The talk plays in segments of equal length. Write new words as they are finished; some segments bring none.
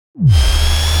In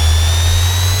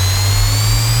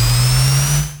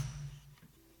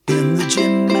the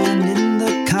gym and in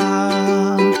the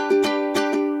car,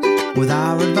 with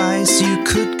our advice you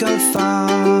could go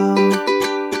far.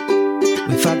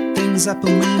 We fuck things up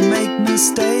and we make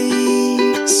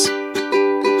mistakes,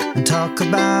 and talk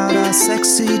about our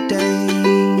sexy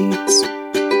dates.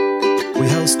 We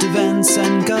host events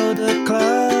and go to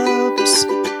clubs,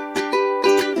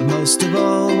 but most of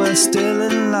all we're still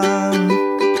in love.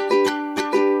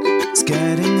 It's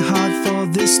getting hard for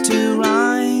this to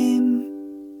rhyme,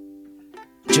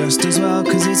 just as well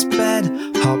 'cause it's bed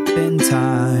hopping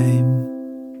time.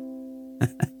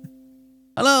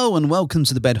 Hello and welcome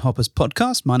to the Bed Hoppers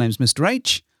podcast. My name's Mr.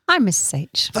 H. I'm Mrs.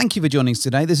 H. Thank you for joining us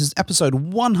today. This is episode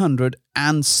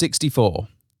 164.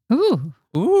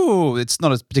 Ooh, it's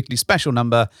not a particularly special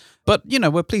number, but,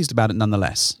 we're pleased about it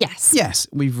nonetheless. Yes. Yes,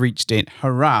 we've reached it.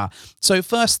 Hurrah. So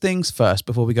first things first,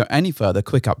 before we go any further,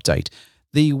 quick update.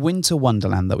 The Winter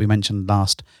Wonderland that we mentioned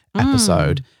last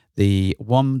episode, the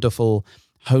wonderful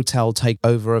hotel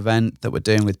takeover event that we're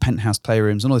doing with penthouse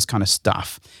playrooms and all this kind of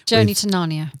stuff. Journey to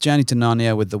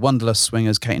Narnia with the Wonderless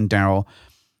Swingers, Kate and Daryl.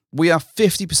 We are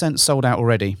 50% sold out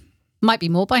already. Might be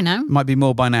more by now.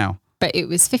 But it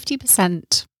was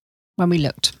 50% when we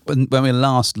looked. When we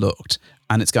last looked,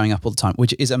 and it's going up all the time,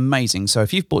 which is amazing. So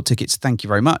if you've bought tickets, thank you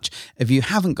very much. If you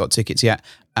haven't got tickets yet,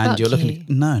 and you're looking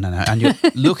and you're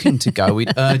looking to go,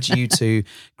 we'd urge you to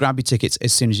grab your tickets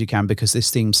as soon as you can, because this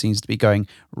theme seems to be going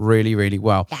really, really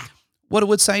well. Yeah. What I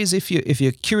would say is if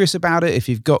you're curious about it, if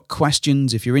you've got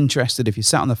questions, if you're interested, if you're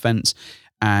sat on the fence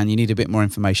and you need a bit more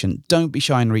information, don't be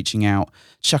shy in reaching out.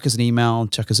 Chuck us an email,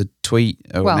 chuck us a tweet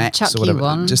or an X chuck or whatever. You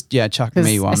one, chuck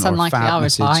me one it's or a unlikely fab I'll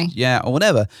message. reply. Yeah, or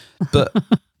whatever. But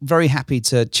very happy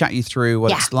to chat you through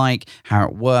what it's like, how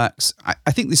it works.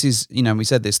 I think this is, we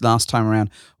said this last time around,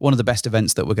 one of the best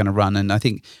events that we're going to run. And I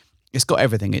think it's got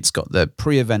everything. It's got the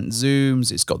pre-event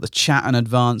Zooms. It's got the chat in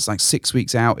advance, like 6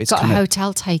 weeks out. It's got a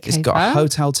hotel takeover. It's got a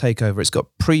hotel takeover. It's got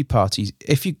pre-parties.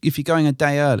 If you're going a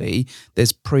day early,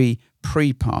 there's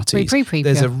pre-parties.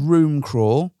 There's a room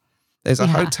crawl. There's a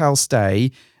hotel stay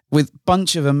with a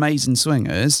bunch of amazing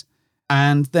swingers.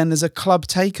 And then there's a club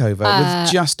takeover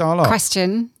with just our lot.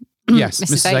 Question. Yes,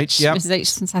 Mrs. H. Yeah. Mrs.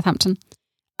 H from Southampton.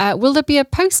 Will there be a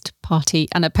post-party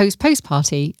and a post-post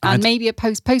party and maybe a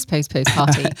post-post-post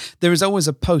party? There is always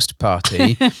a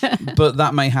post-party, but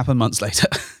that may happen months later.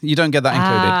 You don't get that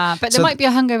included. But there might be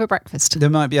a hungover breakfast. There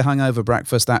might be a hungover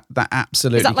breakfast. That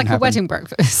absolutely Is that like can a wedding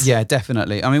breakfast? Yeah,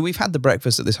 definitely. I mean, we've had the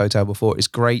breakfast at this hotel before. It's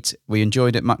great. We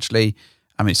enjoyed it muchly.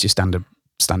 I mean, it's just standard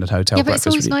hotel breakfast. Yeah, but it's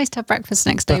always nice to have breakfast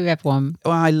next day with everyone.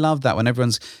 Well, I love that when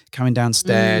everyone's coming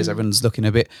downstairs, everyone's looking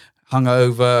a bit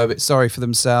hungover, a bit sorry for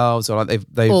themselves, or like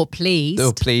or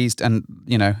pleased, and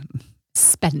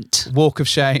spent. Walk of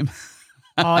shame.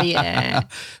 Oh yeah.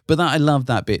 But I love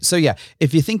that bit. So yeah,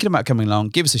 if you're thinking about coming along,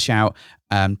 give us a shout,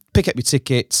 pick up your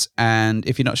tickets, and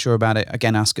if you're not sure about it,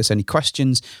 again, ask us any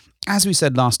questions. As we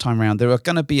said last time around, there are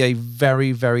going to be a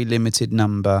very, very limited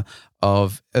number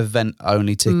of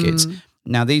event-only tickets.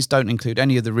 Now, these don't include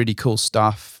any of the really cool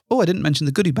stuff. Oh, I didn't mention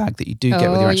the goodie bag that you do get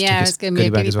with your extra tickets. It's going to be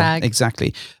a goodie bag.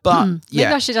 Exactly. But maybe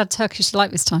I should add Turkish Delight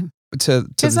this time. Because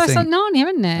that's like Narnia,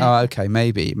 isn't it? Oh, okay,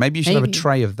 maybe. Maybe you should have a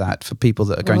tray of that for people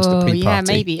that are going to the pre-party. Yeah,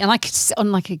 maybe. And I could sit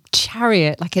on like a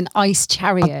chariot, like an ice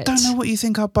chariot. I don't know what you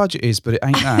think our budget is, but it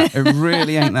ain't that. It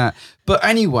really ain't that. But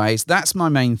anyways, that's my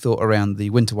main thought around the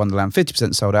Winter Wonderland.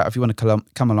 50% sold out. If you want to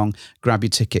come along, grab your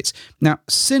tickets. Now,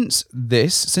 since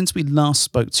we last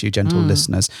spoke to you, gentle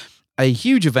listeners, a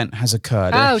huge event has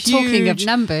occurred. Oh, talking of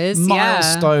numbers,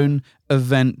 milestone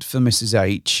event for Mrs.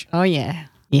 H. Oh, yeah.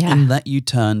 Yeah. And that you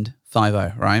turned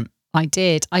 50, right? I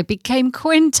did. I became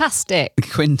quintastic.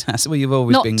 Quintastic. Well, you've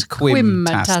always been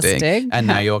quimtastic. And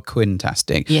now you're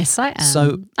quintastic. Yes, I am.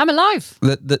 So I'm alive.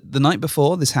 The night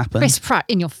before this happened. Chris Pratt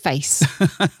in your face.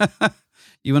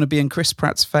 You want to be in Chris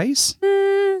Pratt's face?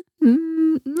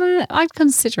 I'd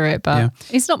consider it, but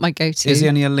it's not my go-to. Is he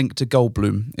only a link to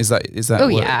Goldblum? Is that? Oh,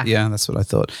 what, yeah. Yeah, that's what I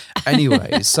thought.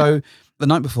 Anyway, so the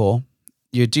night before,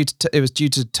 it was due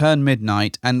to turn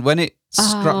midnight, and when it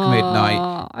struck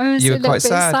midnight, you were quite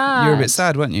sad. You were a bit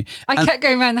sad, weren't you? I kept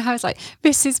going around the house like,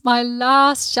 this is my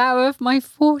last shower of my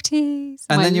 40s.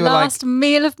 And then you were last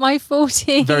meal of my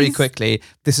 40s. Very quickly,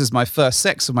 this is my first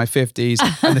sex of my 50s,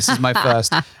 and this is my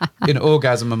first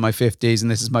orgasm of my 50s, and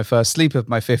this is my first sleep of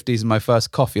my 50s, and my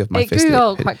first coffee of my 50s. It grew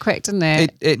old quite quick, didn't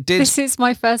it? It did. This is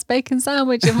my first bacon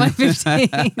sandwich of my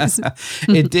 50s.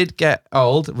 It did get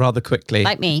old rather quickly.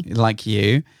 Like me. Like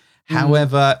you.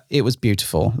 However, it was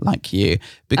beautiful, like you,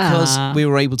 because we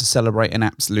were able to celebrate in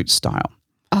absolute style.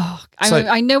 Oh,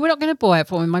 I know we're not going to bore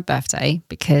everyone with my birthday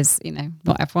because,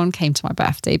 not everyone came to my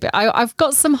birthday, but I've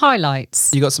got some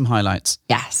highlights. You got some highlights?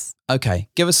 Yes. Okay,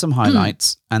 give us some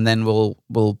highlights and then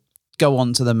we'll go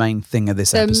on to the main thing of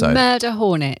this episode. The murder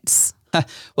hornets.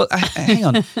 Well, hang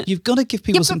on. You've got to give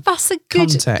people some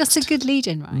context. That's a good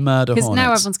lead-in, right? Murder hornets. Because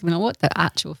now everyone's going to know what the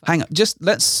actual... Hang on. Just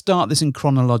let's start this in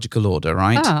chronological order,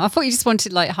 right? Oh, I thought you just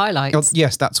wanted highlights. Oh,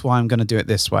 yes, that's why I'm going to do it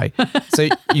this way. So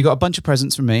you got a bunch of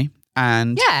presents from me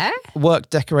and work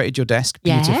decorated your desk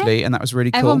beautifully and that was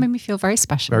really cool. Everyone made me feel very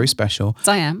special. Very special. As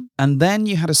I am. And then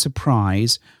you had a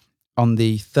surprise on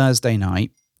the Thursday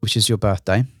night, which is your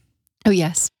birthday. Oh,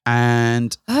 yes.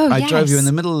 And I drove you in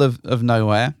the middle of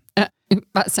nowhere.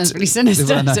 That sounds really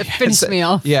sinister to finish me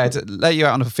off. Yeah, to let you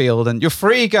out on a field and you're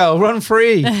free, girl, run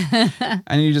free.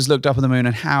 And you just looked up at the moon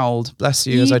and howled, bless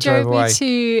you, as I drove away. You drove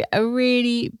me to a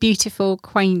really beautiful,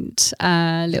 quaint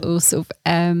little sort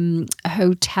of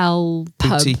hotel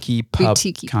pub. Boutique-y pub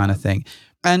kind of thing.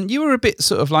 And you were a bit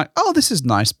sort of like, oh, this is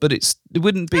nice, but it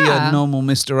wouldn't be a normal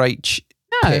Mr. H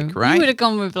pick, right? You would have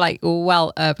gone with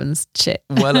well urban shit.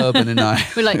 Well urban and I.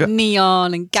 With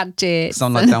neon and gadgets.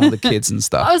 Something like down with the kids and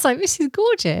stuff. I was like, this is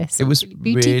gorgeous. It was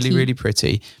really, really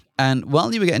pretty. And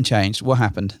while you were getting changed, what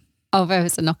happened? Oh, there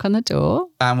was a knock on the door.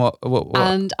 And what?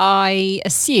 And I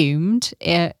assumed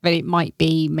that it might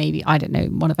be maybe, I don't know,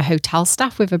 one of the hotel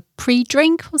staff with a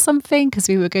pre-drink or something because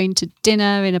we were going to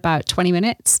dinner in about 20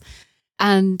 minutes.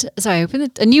 And so I opened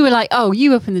it and you were like, oh,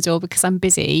 you opened the door because I'm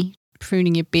busy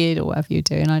pruning your beard or whatever you're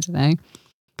doing. I don't know.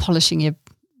 Polishing your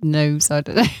nose. I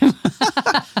don't know.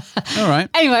 All right.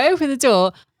 Anyway, I opened the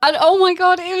door and oh my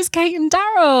God, it was Kate and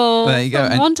Daryl. There you go.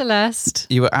 From Wanderlust.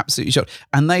 You were absolutely shocked.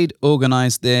 And they'd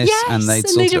organised this and they'd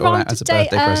sorted it all out as a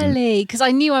birthday present. Because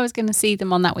I knew I was going to see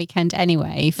them on that weekend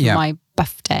anyway for my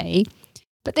birthday.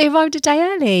 But they arrived a day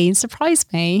early and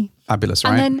surprised me. Fabulous,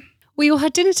 right? And then we all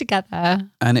had dinner together.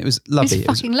 And it was lovely. It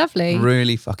was fucking lovely.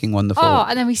 Really fucking wonderful. Oh,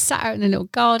 and then we sat out in a little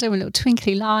garden with little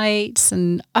twinkly lights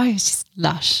and it was just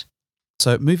lush.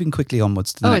 So moving quickly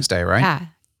onwards to the next day, right? Yeah.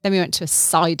 Then we went to a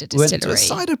cider distillery. We went to a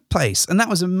cider place and that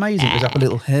was amazing. It was up a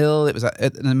little hill. It was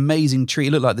an amazing tree.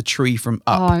 It looked like the tree from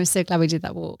Up. Oh, I'm so glad we did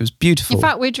that walk. It was beautiful. In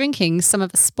fact, we're drinking some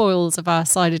of the spoils of our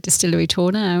cider distillery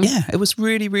tour now. Yeah, it was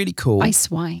really, really cool. Ice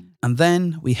wine. And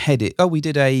then we did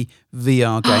a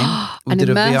VR game. We did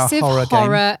a VR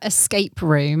horror escape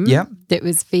room. Yeah. That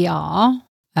was VR.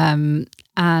 And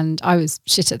I was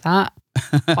shit at that.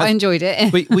 But I enjoyed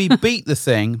it. we beat the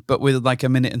thing, but with like a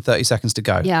minute and 30 seconds to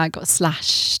go. Yeah, I got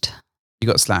slashed. You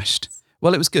got slashed.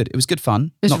 Well, it was good. It was good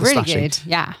fun. It was not really the good.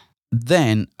 Yeah.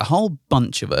 Then a whole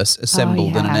bunch of us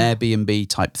assembled in an Airbnb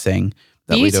type thing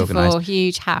that we'd organised. Beautiful,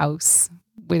 huge house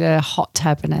with a hot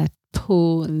tub and a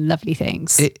pool and lovely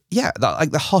things.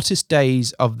 Like the hottest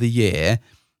days of the year.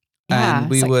 Yeah, and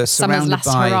we were surrounded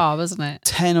by hurrah, wasn't it?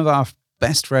 10 of our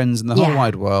best friends in the whole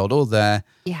wide world, all there.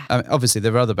 Yeah. I mean, obviously,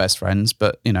 there were other best friends,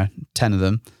 but, 10 of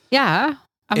them. Yeah.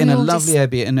 In a lovely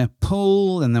Airbnb, in a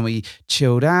pool, and then we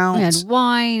chilled out. We had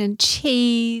wine and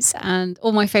cheese and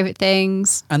all my favourite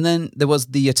things. And then there was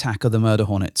the attack of the murder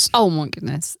hornets. Oh, my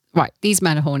goodness. Right, these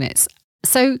murder hornets.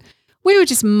 So we were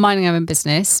just minding our own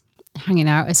business, hanging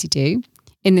out as you do,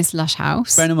 in this lush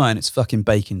house. Bear in mind, it's fucking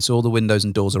baking, so all the windows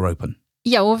and doors are open.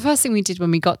 Yeah, well, the first thing we did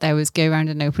when we got there was go around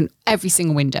and open every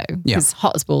single window. It was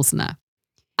hot as balls in there.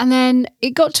 And then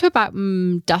it got to about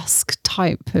dusk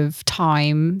type of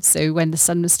time. So when the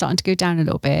sun was starting to go down a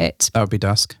little bit. That would be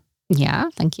dusk. Yeah,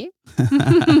 thank you.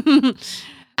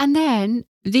 And then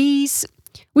we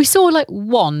saw like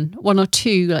one or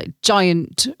two like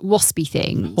giant waspy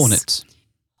things.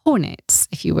 Hornets,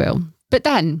 if you will. But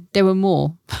then there were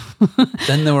more.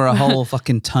 Then there were a whole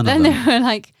fucking ton of them. Then there were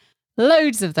like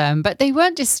loads of them, but they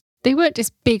weren't just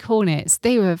big hornets.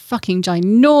 They were fucking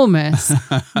ginormous,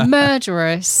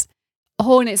 murderous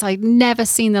hornets. I'd never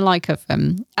seen the like of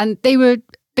them. And they were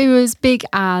as big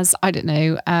as, I don't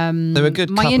know, they were a good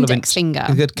my index finger.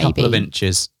 A good couple of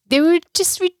inches. They were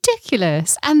just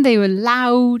ridiculous. And they were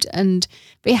loud and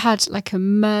they had like a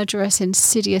murderous,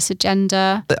 insidious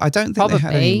agenda. I don't think they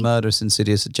had any murderous,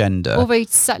 insidious agenda. Or they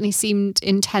certainly seemed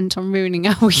intent on ruining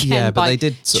our weekend by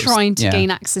trying to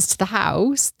gain access to the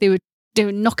house. They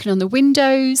were knocking on the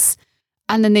windows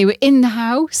and then they were in the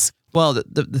house. Well,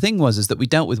 the thing is that we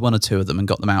dealt with one or two of them and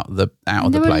got them out of the place.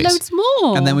 There were loads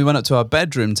more. And then we went up to our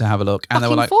bedroom to have a look, and there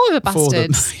were like four of the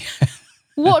bastards.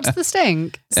 What's the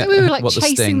stink? So we were like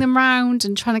chasing them around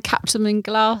and trying to capture them in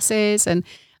glasses, and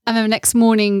then the next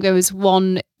morning there was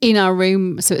one in our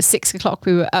room. So at 6 o'clock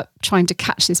we were up trying to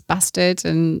catch this bastard,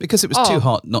 and because it was too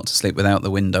hot not to sleep without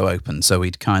the window open, so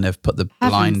we'd kind of put the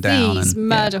blind down. These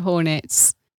murder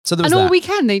hornets. So there was all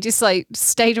weekend they just like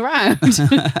stayed around.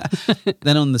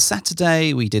 Then on the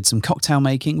Saturday, we did some cocktail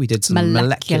making. We did some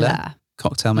molecular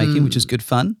cocktail making, which was good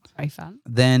fun. Very fun.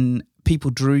 Then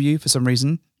people drew you for some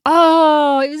reason.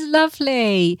 Oh, it was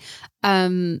lovely.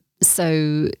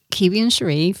 So Kiwi and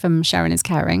Cherie from Sharon is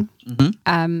Caring,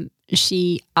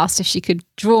 she asked if she could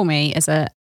draw me as a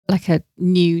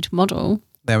nude model.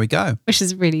 There we go. Which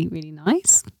is really, really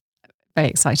nice. Very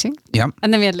exciting. Yeah.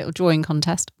 And then we had a little drawing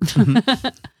contest.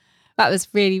 That was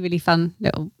really, really fun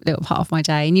little part of my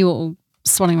day. And you were all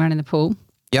swanning around in the pool.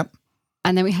 Yep.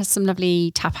 And then we had some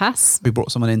lovely tapas. We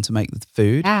brought someone in to make the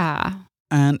food. Yeah.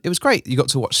 And it was great. You got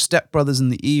to watch Step Brothers in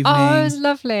the evening. Oh, it was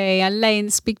lovely. I lay in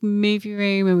this big movie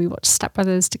room and we watched Step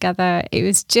Brothers together. It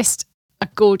was just a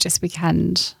gorgeous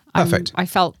weekend. Perfect. I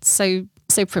felt so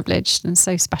privileged and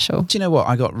so special. Do you know what?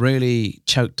 I got really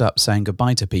choked up saying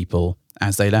goodbye to people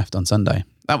as they left on Sunday.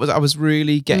 I was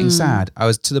really getting sad. I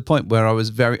was to the point where I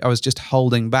was just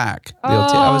holding back.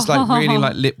 I was like really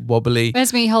like lip wobbly.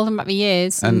 There's me holding back my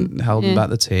ears. And holding back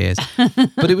the tears.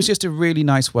 But it was just a really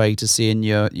nice way to see in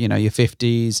your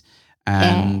 50s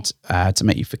and to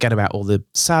make you forget about all the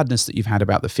sadness that you've had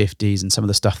about the 50s and some of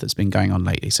the stuff that's been going on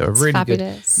lately. So a really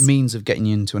fabulous. Good means of getting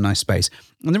you into a nice space.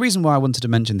 And the reason why I wanted to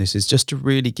mention this is just to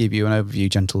really give you an overview,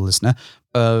 gentle listener,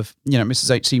 of,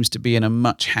 Mrs. H seems to be in a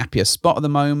much happier spot at the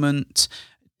moment.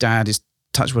 Dad is,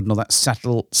 touch wood and all that,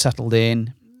 settled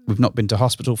in. We've not been to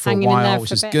hospital for Hanging a while,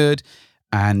 which is good.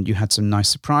 And you had some nice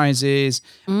surprises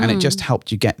and it just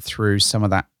helped you get through some of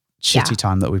that shitty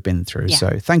time that we've been through.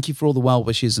 So thank you for all the well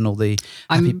wishes and all the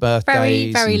happy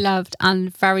birthdays. Very, very loved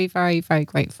and very, very, very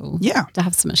grateful to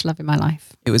have so much love in my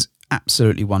life. It was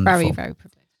absolutely wonderful. Very, very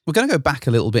privileged. We're going to go back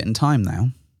a little bit in time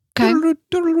now. Okay.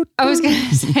 I was going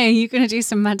to say, you're going to do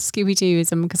some mad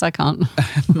Scooby-Dooism because I can't.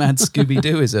 Mad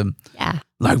Scooby-Dooism? Yeah.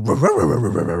 Like,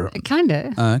 kind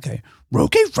of. Okay.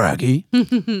 Rocky Froggy.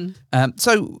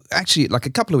 So actually, like a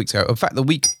couple of weeks ago, in fact,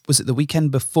 was it the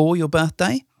weekend before your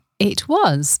birthday? It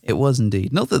was. It was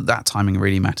indeed. Not that timing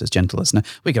really matters, gentle listener.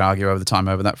 We could argue over the time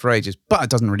over that for ages, but it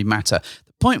doesn't really matter.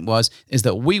 The point is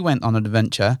that we went on an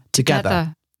adventure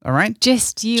together. All right?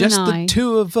 Just you and I. Just the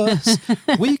two of us.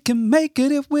 We can make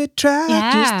it if we try.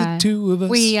 Just the two of us.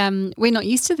 We're not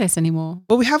used to this anymore.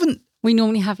 Well, we haven't. We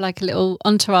normally have like a little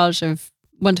entourage of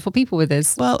wonderful people with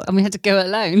us. Well, and we had to go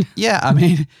alone. Yeah, I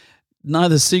mean,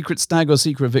 neither Secret Stag or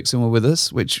Secret Vixen were with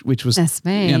us, which was, that's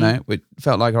me. It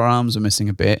felt like our arms were missing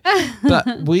a bit.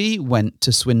 But we went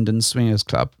to Swindon Swingers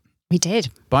Club. We did.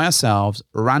 By ourselves,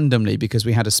 randomly, because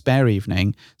we had a spare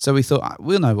evening. So we thought,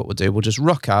 we'll know what we'll do. We'll just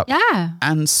rock up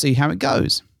and see how it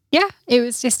goes. Yeah, it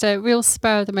was just a real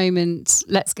spur of the moment.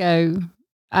 Let's go.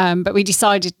 But we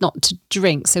decided not to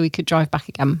drink so we could drive back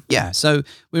again. Yeah, so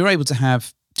we were able to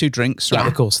have 2 drinks throughout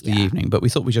the course of the evening, but we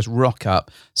thought we'd just rock up,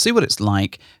 see what it's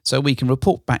like, so we can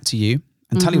report back to you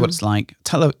and tell you what it's like,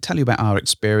 tell you about our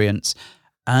experience,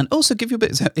 and also give you a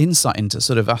bit of insight into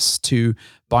sort of us two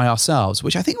by ourselves,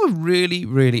 which I think we're really,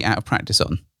 really out of practice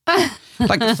on.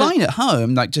 Like, fine at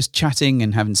home, like just chatting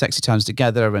and having sexy times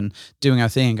together and doing our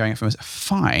thing and going out for us,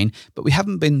 fine, but we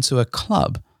haven't been to a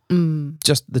club,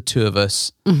 just the two of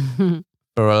us,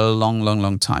 for a long, long,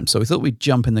 long time. So we thought we'd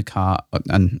jump in the car,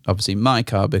 and obviously my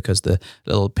car, because the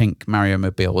little pink Mario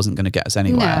Mobile wasn't going to get us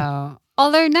anywhere. No.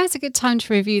 Although now's a good time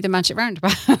to review the Magic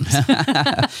Roundabout.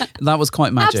 That was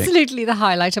quite magic. Absolutely the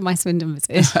highlight of my Swindon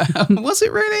visit. Was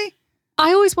it really?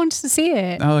 I always wanted to see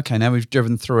it. Oh, okay. Now we've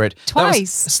driven through it. Twice. That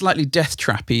was slightly death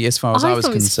trappy as far as I was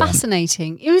concerned. It was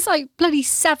fascinating. It was like bloody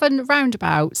 7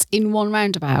 roundabouts in one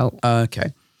roundabout.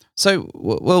 Okay. So,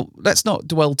 well, let's not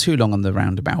dwell too long on the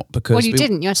roundabout because... Well, you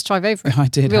didn't. You had to drive over it. I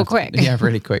did. Real quick. Yeah,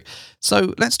 really quick.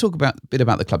 So let's talk a bit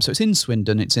about the club. So it's in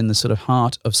Swindon. It's in the sort of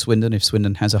heart of Swindon. If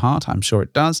Swindon has a heart, I'm sure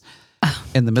it does.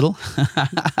 In the middle.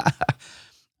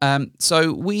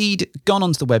 So we'd gone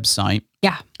onto the website.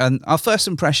 Yeah. And our first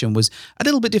impression was a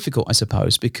little bit difficult, I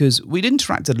suppose, because we'd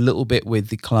interacted a little bit with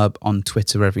the club on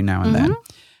Twitter every now and then.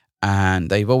 And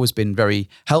they've always been very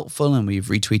helpful, and we've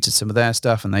retweeted some of their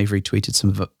stuff and they've retweeted some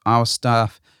of our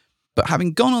stuff. But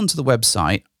having gone onto the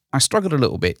website, I struggled a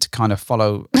little bit to kind of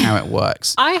follow how it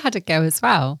works. I had a go as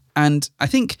well. And I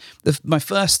think my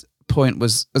first point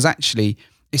was actually,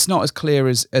 it's not as clear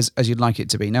as you'd like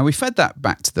it to be. Now, we fed that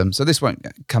back to them, so this won't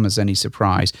come as any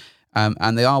surprise.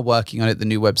 And they are working on it. The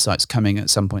new website's coming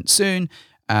at some point soon.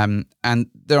 And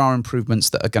there are improvements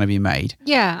that are going to be made.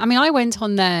 Yeah. I mean, I went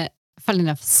on there, funnily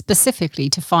enough, specifically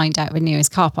to find out the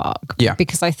nearest car park. Yeah.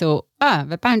 Because I thought,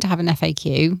 they're bound to have an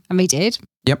FAQ. And they did.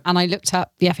 Yep. And I looked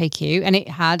up the FAQ and it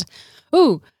had,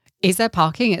 is there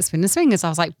parking at Swindon Swingers? I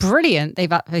was like, brilliant. They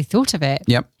thought of it.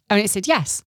 Yep. And it said,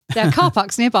 yes, there are car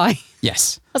parks nearby.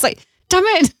 Yes. I was like, Damn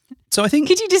it. So I think...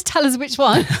 Could you just tell us which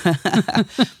one?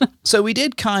 So we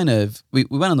did we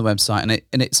went on the website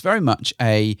and it's very much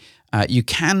you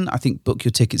can, I think, book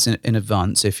your tickets in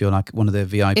advance if you're like one of the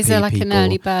VIP people. Is there like an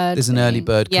early bird? There's an early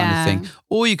bird kind of thing.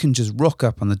 Or you can just rock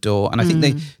up on the door. And I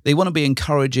think they want to be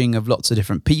encouraging of lots of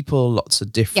different people, lots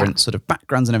of different sort of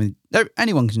backgrounds and everything.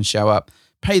 Anyone can show up,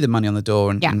 pay the money on the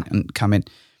door and come in.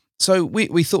 So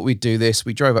we thought we'd do this.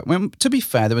 We drove up. Well, to be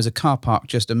fair, there was a car park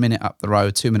just a minute up the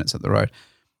road, 2 minutes up the road.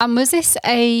 And was this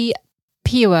a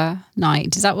pure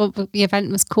night? Is that what the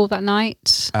event was called that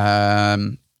night? Now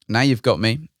you've got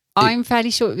me. I'm fairly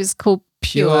sure it was called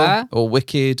Pure or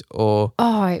Wicked or...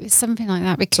 Oh, it was something like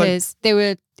that because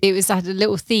it had a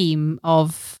little theme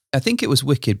of... I think it was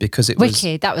Wicked because it was...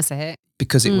 Wicked, that was it.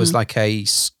 Because it was like a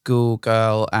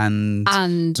schoolgirl and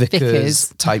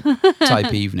Vickers type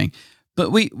evening. But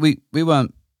we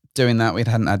weren't doing that. We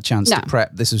hadn't had a chance to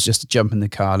prep. This was just a jump in the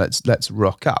car. Let's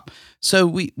rock up. So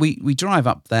we drive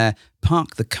up there,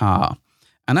 park the car,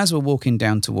 and as we're walking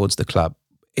down towards the club,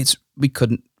 we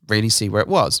couldn't really see where it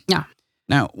was. Yeah.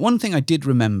 Now, one thing I did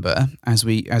remember as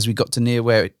we got to near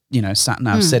where it, sat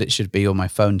nav said it should be, or my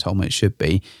phone told me it should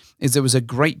be, is there was a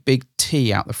great big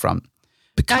T out the front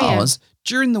because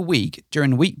during the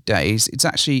weekdays, it's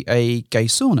actually a gay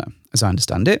sauna, as I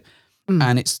understand it, and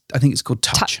I think it's called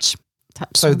Touch.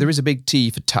 So there is a big T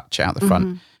for Touch out the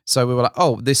front. So we were like,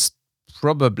 oh, this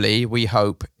probably, we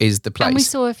hope, is the place. And we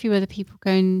saw a few other people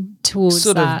going towards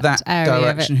sort of that area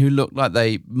direction who looked like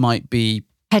they might be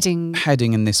heading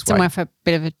in this way. Somewhere for a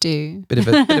bit of a do. Bit of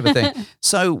a thing.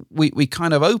 So we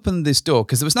kind of opened this door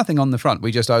because there was nothing on the front.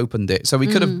 We just opened it. So we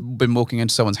could have been walking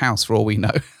into someone's house for all we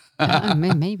know.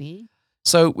 Maybe.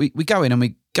 So we go in and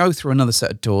we go through another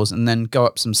set of doors and then go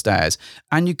up some stairs.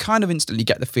 And you kind of instantly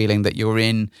get the feeling that you're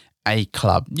in a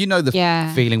club. You know the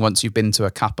feeling once you've been to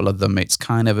a couple of them. It's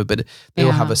kind of a bit, they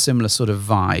all have a similar sort of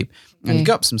vibe. And you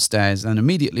go up some stairs and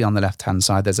immediately on the left-hand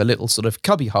side, there's a little sort of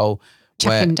cubby hole.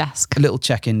 Check-in desk. A little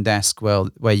check-in desk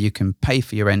where you can pay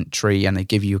for your entry and they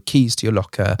give you keys to your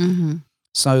locker. Mm-hmm.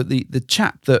 So the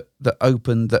chap that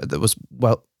opened, that was,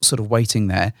 well, sort of waiting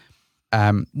there,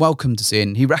 welcomed us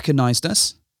in. He recognised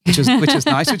us, which was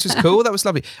nice, which was cool. That was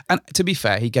lovely. And to be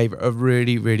fair, he gave a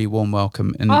really, really warm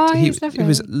welcome. And it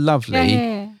was lovely.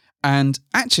 Yeah. And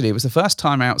actually, it was the first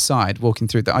time outside walking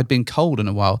through that I'd been cold in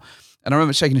a while. And I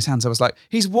remember shaking his hands. I was like,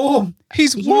 he's warm.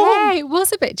 He's warm. Yeah, it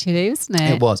was a bit chilly, wasn't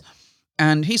it? It was.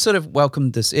 And he sort of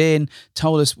welcomed us in,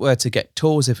 told us where to get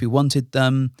tours if we wanted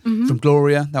them from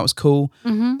Gloria. That was cool.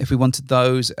 If we wanted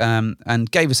those,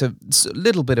 and gave us a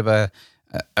little bit of a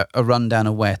rundown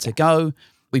of where to go.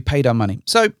 We paid our money.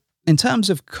 So in terms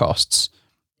of costs,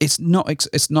 it's not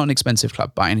an expensive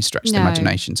club by any stretch of the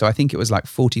imagination. So I think it was like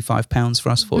 £45 for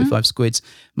us, 45 squids,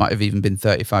 might have even been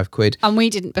 35 quid. And we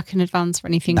didn't book in advance for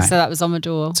anything, so that was on the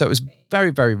door. So it was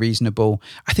very, very reasonable.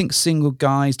 I think single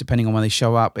guys, depending on when they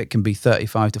show up, it can be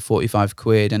 35 to 45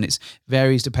 quid. And it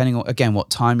varies depending on, again, what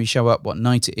time you show up, what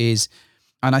night it is.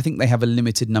 And I think they have a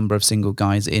limited number of single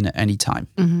guys in at any time.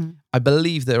 Mm-hmm. I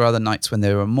believe there are other nights when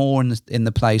there are more in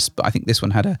the place, but I think this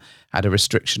one had a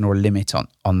restriction or a limit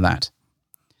on that.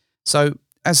 So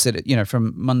as I said,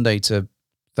 from Monday to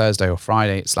Thursday or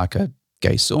Friday, it's like a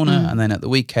gay sauna. And then at the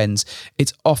weekends,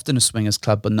 it's often a swingers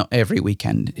club, but not every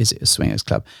weekend is it a swingers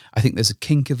club. I think there's a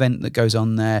kink event that goes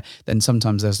on there. Then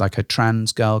sometimes there's like a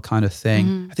trans girl kind of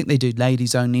thing. I think they do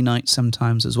ladies only nights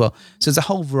sometimes as well. So there's a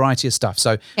whole variety of stuff.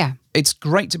 So it's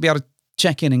great to be able to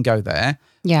check in and go there.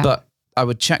 Yeah. But I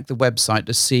would check the website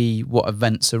to see what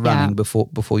events are running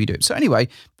before you do it. So anyway,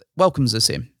 welcomes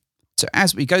us in. So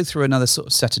as we go through another sort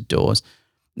of set of doors,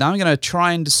 now I'm going to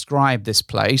try and describe this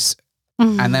place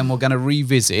and then we're going to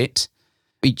revisit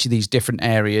each of these different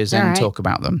areas and talk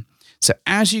about them. So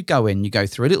as you go in, you go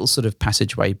through a little sort of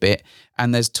passageway bit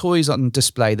and there's toys on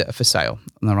display that are for sale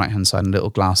on the right-hand side, a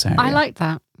little glass area. I like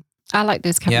that. I like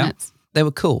those cabinets. Yeah, they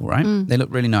were cool, right? They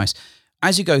look really nice.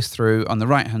 As you go through, on the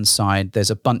right-hand side, there's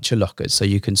a bunch of lockers so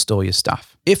you can store your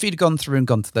stuff. If you'd gone through and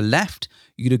gone to the left,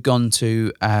 you'd have gone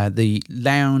to the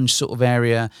lounge sort of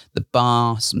area, the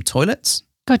bar, some toilets.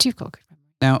 God, you've got a good memory.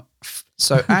 Now,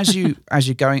 so as you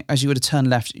would have turned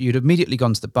left, you'd immediately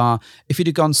gone to the bar. If you'd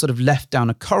have gone sort of left down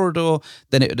a corridor,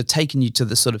 then it would have taken you to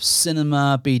the sort of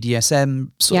cinema,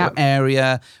 BDSM sort of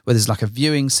area where there's like a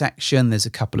viewing section. There's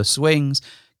a couple of swings.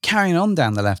 Carrying on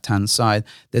down the left-hand side,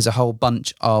 there's a whole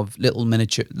bunch of little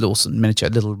miniature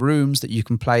little rooms that you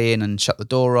can play in and shut the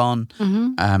door on,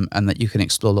 and that you can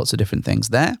explore lots of different things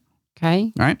there.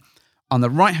 Okay. Right. On the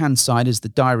right-hand side is the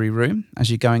diary room. As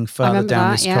you're going further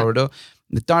down this corridor,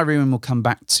 the diary room will come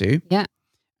back to. Yeah.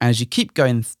 As you keep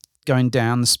going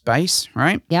down the space,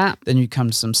 right? Yeah. Then you come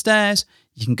to some stairs.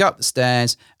 You can go up the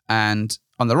stairs, and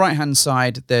on the right-hand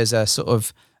side, there's a sort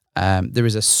of there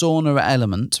is a sauna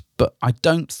element, but I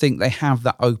don't think they have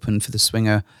that open for the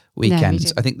swinger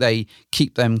weekends. I think they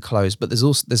keep them closed, but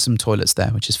there's some toilets there,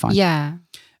 which is fine. Yeah.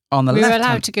 On the we were left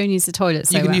allowed to go and use the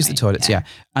toilets. You can use the toilets, yeah.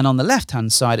 And on the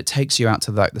left-hand side, it takes you out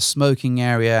to like the smoking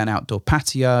area, an outdoor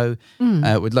patio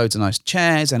with loads of nice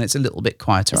chairs, and it's a little bit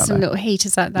quieter out there. Some little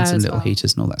heaters out there, and some little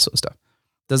heaters and all that sort of stuff.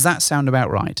 Does that sound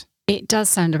about right? It does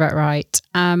sound about right.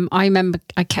 I remember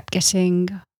I kept getting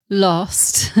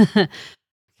lost,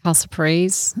 Castle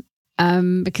Breeze,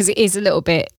 because it is a little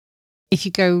bit. If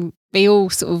you go, they all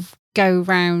sort of go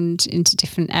round into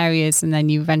different areas, and then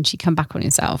you eventually come back on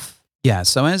yourself. Yeah,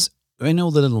 so as in all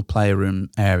the little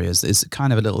playroom areas, there's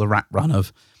kind of a little rat run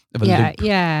of a loop that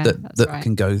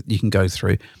right. You can go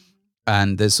through.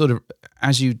 And there's sort of,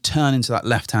 as you turn into that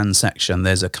left-hand section,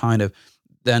 there's a kind of,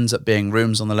 there ends up being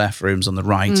rooms on the left, rooms on the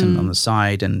right and on the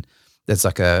side. And there's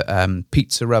like a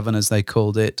pizza oven, as they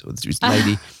called it, with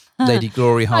Lady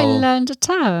Glory Hole. I learned a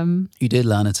term. You did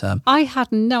learn a term. I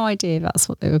had no idea that's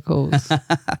what they were called.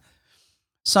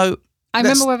 So I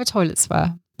remember where the toilets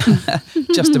were.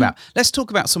 Just about. Let's talk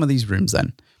about some of these rooms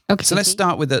then. Okay. So let's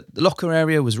start with the locker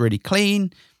area was really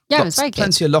clean. Yeah, it was very good.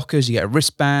 Plenty of lockers. You get a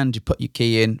wristband. You put your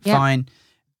key in. Yeah. Fine.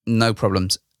 No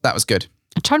problems. That was good.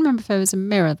 I'm trying to remember if there was a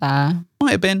mirror there.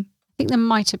 Might have been. I think there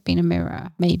might have been a mirror,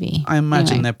 maybe. I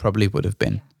imagine there probably would have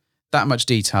been. That much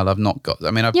detail I've not got. I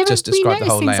mean, I've just described the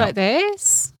whole layout. Things like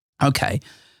this. Okay.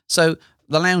 So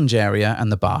the lounge area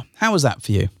and the bar. How was that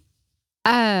for you?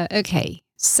 Okay.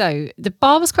 So the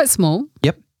bar was quite small.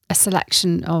 Yep. A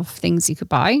selection of things you could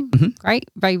buy. Mm-hmm. Great.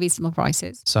 Very reasonable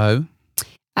prices. So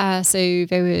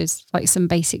there was like some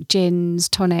basic gins,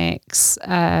 tonics,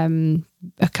 a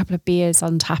couple of beers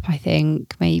on tap, I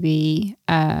think, maybe.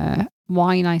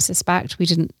 Wine, I suspect. We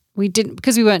didn't,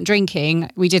 because we weren't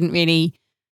drinking, we didn't really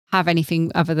have anything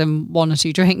other than one or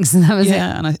two drinks, and that was it.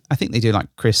 Yeah, and I think they do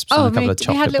like crisps and a couple of chocolate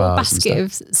bars. We had a little bars basket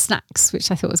of snacks,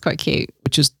 which I thought was quite cute.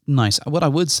 Which is nice. What I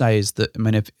would say is that, I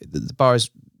mean, if the bar is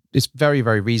very,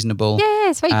 very reasonable. Yeah,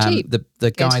 it's very cheap.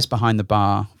 The guys behind the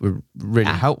bar were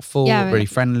really helpful, really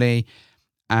friendly.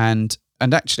 And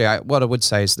actually, what I would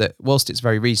say is that whilst it's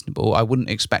very reasonable, I wouldn't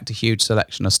expect a huge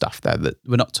selection of stuff there. That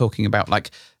we're not talking about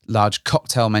like large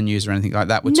cocktail menus or anything like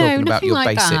that. We're talking about your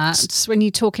like basics. That. When you're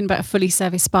talking about a fully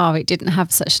serviced bar, it didn't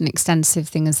have such an extensive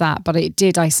thing as that, but it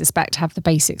did, I suspect, have the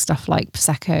basic stuff like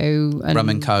Prosecco and rum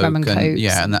and coke, and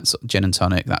that sort of gin and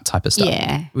tonic, that type of stuff.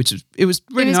 Yeah, it was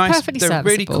really nice. They're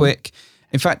really quick.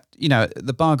 In fact,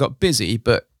 the bar got busy,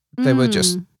 but they were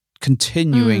just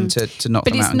continuing to knock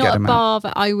them out and get them out. But it's not a bar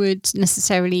that I would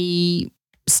necessarily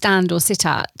stand or sit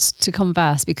at to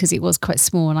converse, because it was quite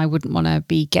small and I wouldn't want to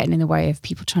be getting in the way of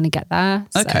people trying to get there.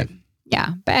 So, okay.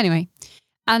 Yeah. But anyway.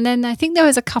 And then I think there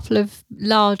was a couple of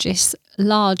largish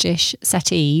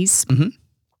settees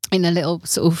in a little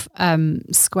sort of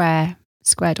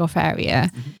squared off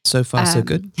area. So far, so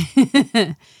good.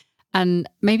 And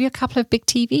maybe a couple of big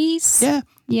TVs. Yeah.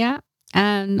 Yeah.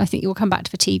 And I think you'll come back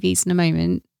to the TVs in a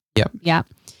moment. Yep. Yeah.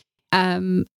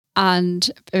 And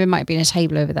there might have been a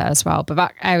table over there as well, but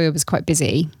that area was quite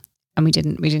busy and we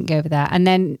didn't go over there. And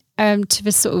then to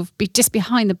the sort of just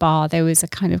behind the bar, there was a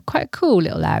kind of quite a cool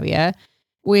little area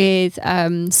with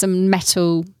some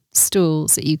metal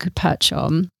stools that you could perch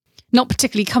on. Not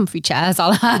particularly comfy chairs,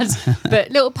 I'll add,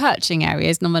 but little perching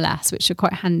areas nonetheless, which are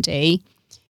quite handy.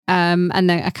 And then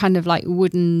a kind of like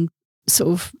wooden sort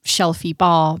of shelfy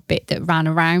bar bit that ran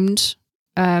around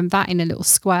that in a little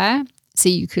square. So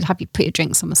you could put your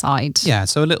drinks on the side. Yeah,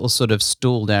 so a little sort of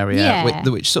stalled area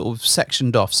which sort of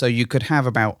sectioned off. So you could have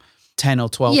about 10 or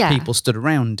 12 people stood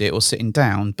around it or sitting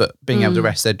down, but being able to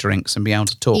rest their drinks and be able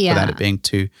to talk without it being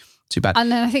too bad.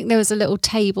 And then I think there was a little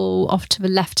table off to the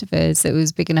left of us that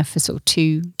was big enough for sort of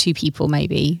two people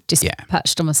maybe, just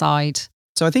perched on the side.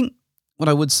 So I think what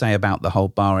I would say about the whole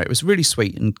bar, it was really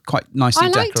sweet and quite nicely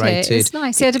decorated. It was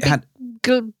nice. It had a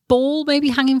big ball maybe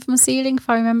hanging from the ceiling, if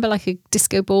I remember, like a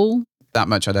disco ball. That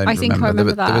much I don't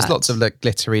remember. There was lots of like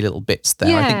glittery little bits there.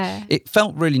 Yeah. I think it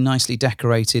felt really nicely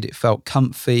decorated. It felt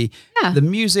comfy. Yeah. The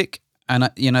music, and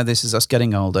this is us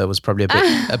getting older, was probably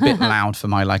a bit loud for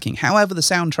my liking. However, the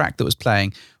soundtrack that was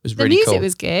playing was really cool. The music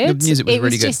was good. The music was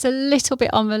really good. It was just a little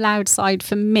bit on the loud side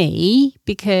for me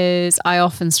because I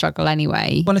often struggle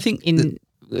anyway. Well, I think in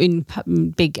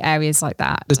big areas like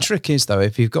that. The trick is though,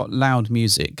 if you've got loud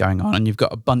music going on and you've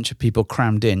got a bunch of people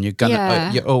crammed in,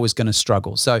 you're always going to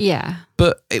struggle. So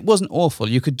but it wasn't awful.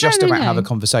 You could just about have a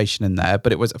conversation in there,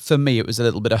 but for me it was a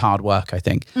little bit of hard work, I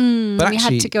think. But we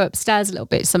had to go upstairs a little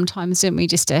bit sometimes, didn't we,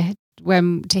 just to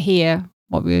hear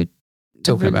what we were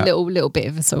talking about. Little bit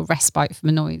of a sort of respite from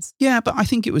the noise. Yeah, but I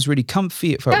think it was really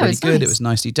comfy. It felt really good. Nice. It was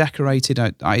nicely decorated.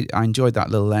 I enjoyed that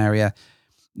little area.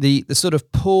 The sort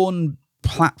of porn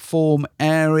platform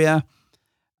area,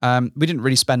 we didn't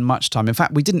really spend much time. In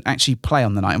fact, we didn't actually play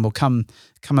on the night, and we'll come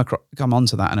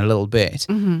onto that in a little bit.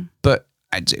 Mm-hmm. But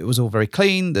it was all very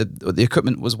clean. The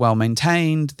equipment was well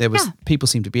maintained. People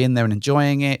seemed to be in there and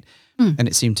enjoying it. And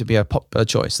it seemed to be a popular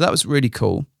choice. So that was really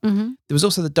cool. Mm-hmm. There was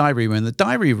also the diary room. The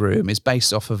diary room is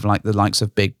based off of like the likes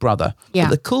of Big Brother. Yeah. But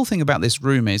the cool thing about this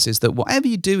room is that whatever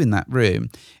you do in that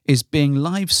room is being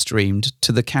live streamed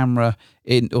to the camera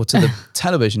or to the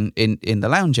television in the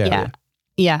lounge area.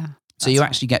 Yeah. So you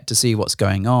actually get to see what's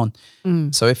going on.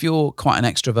 So if you're quite an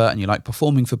extrovert and you like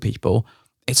performing for people,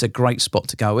 it's a great spot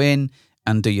to go in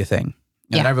and do your thing.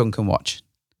 And everyone can watch.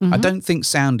 I don't think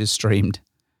sound is streamed.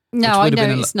 No, I know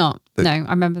it's not. No, I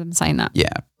remember them saying that.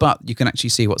 Yeah, but you can actually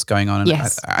see what's going on. And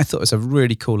yes. I thought it was a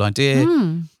really cool idea.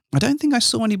 I don't think I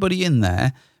saw anybody in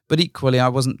there, but equally I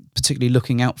wasn't particularly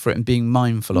looking out for it and being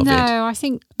mindful of it. No, I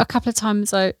think a couple of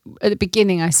times at the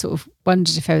beginning I sort of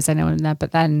wondered if there was anyone in there,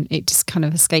 but then it just kind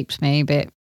of escaped me a bit.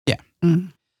 Yeah.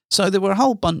 So there were a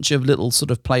whole bunch of little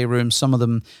sort of playrooms, some of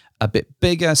them a bit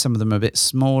bigger, some of them a bit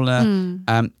smaller.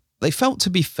 They felt, to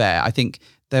be fair, I think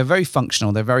they're very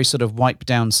functional. They're very sort of wipe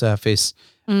down surface,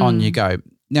 on you go.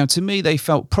 Now, to me, they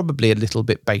felt probably a little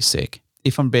bit basic,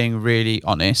 if I'm being really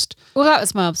honest. Well, that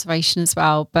was my observation as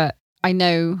well. But I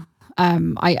know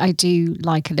I do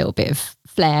like a little bit of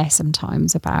flair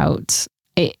sometimes about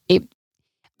it.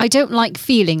 I don't like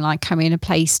feeling like I'm in a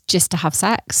place just to have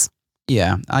sex.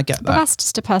 Yeah, I get that. But that's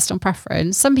just a personal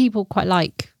preference. Some people quite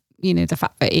like, the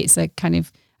fact that it's a kind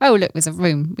of, oh, look, there's a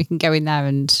room. We can go in there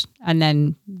and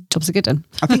then jobs are good done.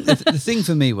 I think the thing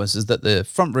for me was that the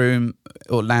front room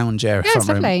or lounge area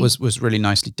room was really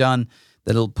nicely done.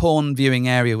 The little porn viewing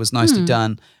area was nicely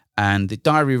done. And the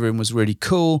diary room was really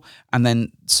cool. And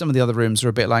then some of the other rooms were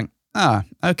a bit like,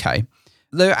 okay.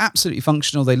 They're absolutely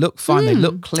functional. They look fine. They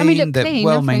look clean. They're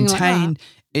well maintained.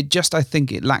 I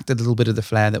think it lacked a little bit of the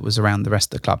flair that was around the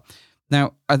rest of the club.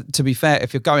 Now, to be fair,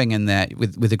 if you're going in there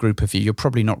with a group of you, you're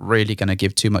probably not really going to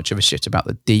give too much of a shit about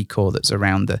the decor that's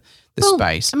around the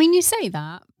space. I mean, you say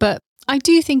that, but I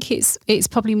do think it's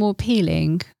probably more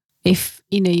appealing if,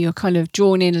 you're kind of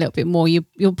drawn in a little bit more.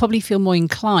 You'll probably feel more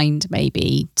inclined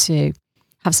maybe to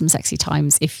have some sexy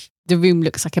times if the room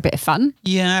looks like a bit of fun.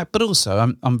 Yeah, but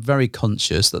also I'm very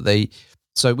conscious that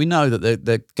so we know that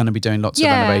they're going to be doing lots of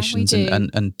renovations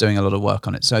and doing a lot of work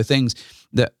on it. So things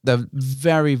that they're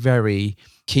very, very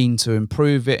keen to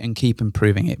improve it and keep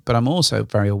improving it. But I'm also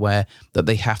very aware that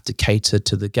they have to cater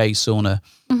to the gay sauna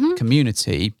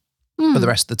community for the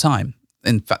rest of the time.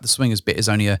 In fact, the swingers bit is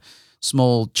only a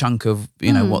small chunk of,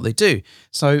 what they do.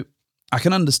 So I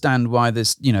can understand why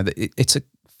this, it's a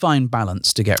fine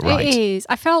balance to get right. It is.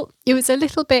 I felt it was a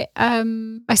little bit,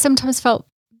 I sometimes felt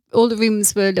all the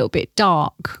rooms were a little bit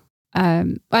dark.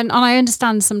 And I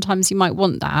understand sometimes you might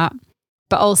want that,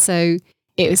 but also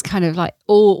it was kind of like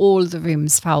all of the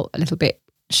rooms felt a little bit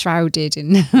shrouded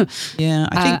in. Yeah,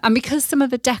 I think. And because some of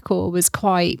the decor was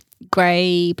quite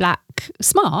grey, black,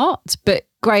 smart, but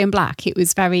grey and black, it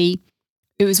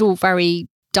was all very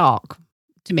dark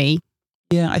to me.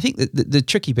 Yeah, I think the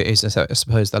tricky bit is, I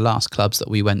suppose, the last clubs that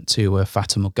we went to were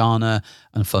Fata Morgana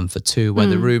and Fun for Two, where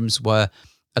the rooms were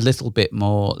a little bit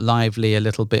more lively, a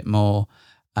little bit more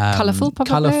colourful, probably.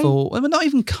 Colourful. Well, not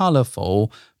even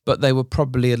colourful, but they were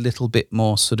probably a little bit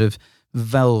more sort of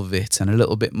velvet and a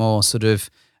little bit more sort of.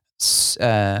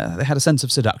 They had a sense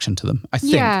of seduction to them. I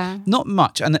think not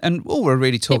much, and all we're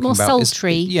really talking more about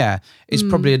sultry. is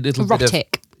probably a little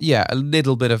erotic. A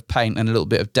little bit of paint and a little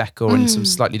bit of decor and some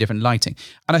slightly different lighting.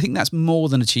 And I think that's more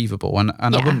than achievable. And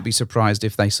I wouldn't be surprised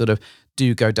if they sort of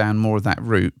do go down more of that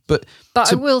route. But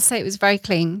I will say it was very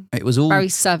clean. It was all very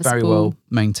serviceable, very well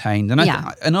maintained. And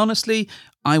and honestly,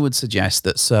 I would suggest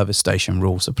that service station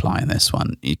rules apply in this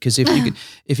one, because if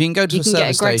you can go to a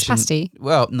service station, pasty.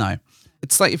 Well, no,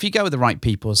 it's like if you go with the right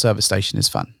people, a service station is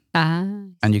fun,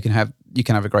 and you can have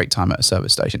a great time at a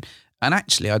service station. And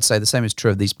actually, I'd say the same is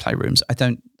true of these playrooms.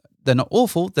 They're not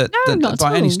awful. Not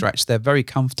by any all. stretch. They're very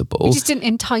comfortable. It just didn't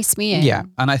entice me in. Yeah,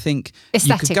 and I think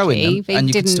you could go in them and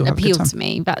you could still have a good appeal time. to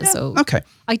me. That's all. Okay.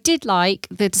 I did like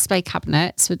the display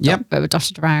cabinets that were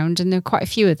dotted around, and there were quite a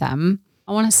few of them.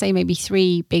 I want to say maybe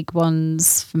 3 big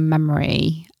ones from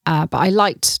memory. But I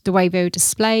liked the way they were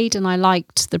displayed, and I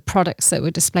liked the products that were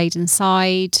displayed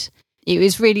inside. It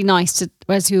was really nice to,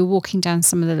 as you were walking down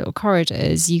some of the little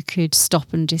corridors, you could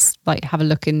stop and just like have a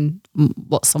look in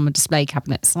what's on the display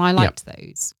cabinets. And I liked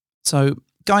those. So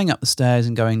going up the stairs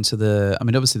and going to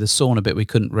obviously the sauna bit we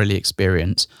couldn't really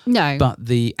experience. No. But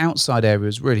the outside area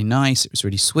was really nice. It was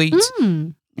really sweet.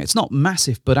 It's not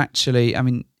massive, but actually,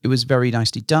 it was very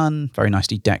nicely done, very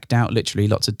nicely decked out, literally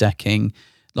lots of decking,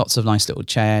 lots of nice little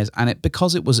chairs. And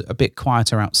because it was a bit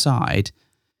quieter outside,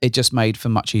 it just made for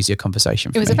much easier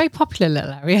conversation for me. It was a very popular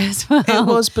little area as well. It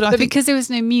was, but I think because there was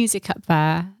no music up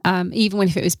there, even when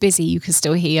if it was busy, you could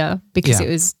still hear because it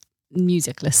was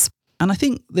musicless. And I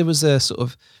think there was a sort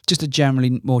of just a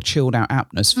generally more chilled out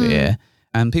atmosphere,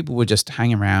 and people were just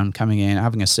hanging around, coming in,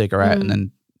 having a cigarette, and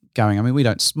then going. We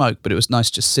don't smoke, but it was nice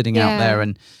just sitting out there,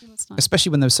 and nice. especially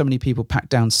when there were so many people packed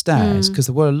downstairs, because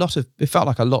there were it felt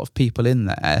like a lot of people in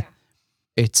there.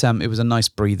 It was a nice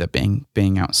breather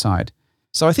being outside.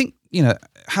 So I think,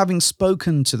 having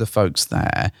spoken to the folks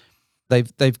there,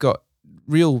 they've got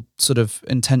real sort of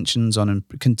intentions on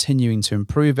continuing to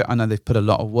improve it. I know they've put a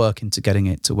lot of work into getting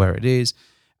it to where it is,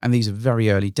 and these are very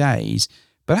early days.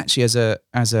 But actually, as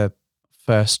a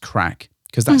first crack,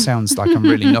 because that sounds like I'm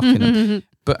really knocking them,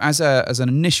 but as an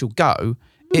initial go,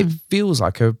 it feels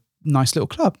like a nice little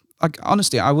club. Like,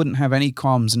 honestly, I wouldn't have any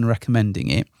qualms in recommending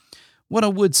it. What I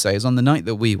would say is on the night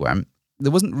that we went,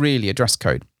 there wasn't really a dress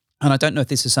code. And I don't know if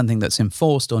this is something that's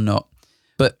enforced or not,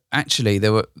 but actually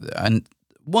there were, and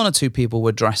one or two people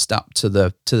were dressed up to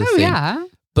the theme. Yeah.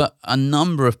 But a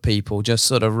number of people just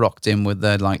sort of rocked in with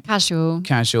their casual,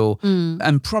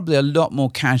 and probably a lot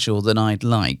more casual than I'd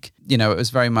like. It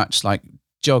was very much like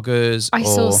joggers. I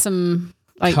saw some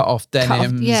cut off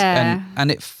denims. And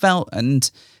it felt, and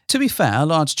to be fair, a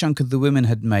large chunk of the women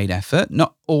had made effort,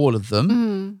 not all of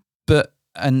them, but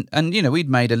and we'd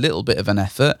made a little bit of an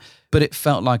effort, but it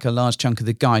felt like a large chunk of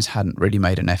the guys hadn't really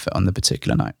made an effort on the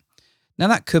particular night. Now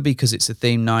that could be because it's a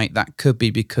theme night. That could be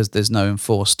because there's no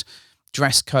enforced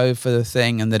dress code for the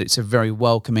thing, and that it's a very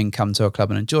welcoming come to a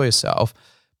club and enjoy yourself.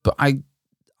 But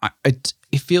it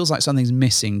feels like something's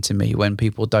missing to me when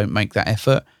people don't make that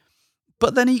effort.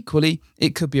 But then equally,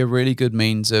 it could be a really good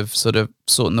means of sort of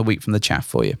sorting the wheat from the chaff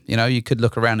for you. You could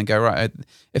look around and go, right,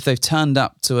 if they've turned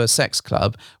up to a sex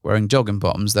club wearing jogging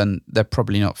bottoms, then they're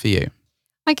probably not for you.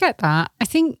 I get that. I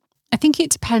think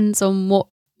it depends on what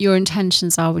your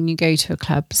intentions are when you go to a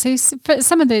club. So for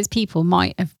some of those people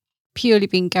might have purely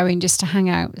been going just to hang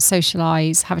out,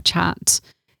 socialise, have a chat,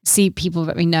 see people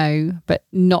that we know, but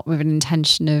not with an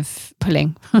intention of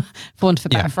pulling, for want of a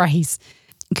better phrase.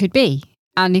 It could be.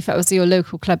 And if it was your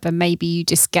local club, then maybe you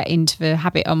just get into the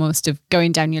habit almost of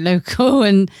going down your local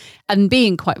and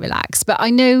being quite relaxed. But I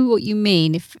know what you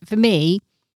mean. For me,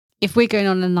 if we're going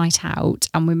on a night out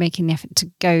and we're making the effort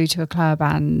to go to a club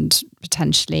and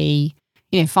potentially,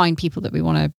 find people that we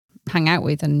want to hang out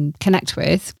with and connect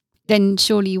with, then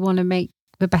surely you want to make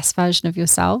the best version of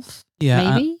yourself.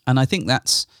 Yeah, maybe. And I think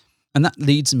that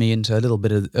leads me into a little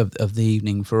bit of the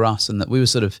evening for us, and that we were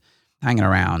sort of hanging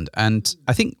around. And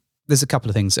I think there's a couple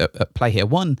of things at play here.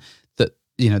 One, that,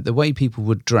 the way people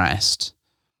were dressed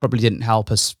probably didn't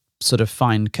help us sort of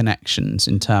find connections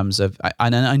in terms of,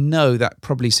 I know that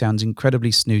probably sounds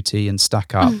incredibly snooty and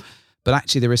stuck up, but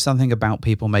actually there is something about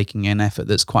people making an effort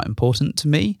that's quite important to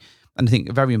me, and I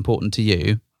think very important to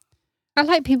you. I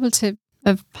like people to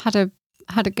have had a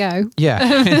go.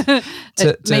 Yeah.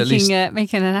 to making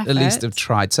an effort. At least have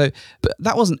tried. So, but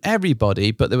that wasn't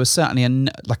everybody, but there was certainly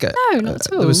no, not at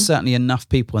all. There was certainly enough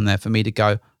people in there for me to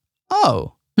go,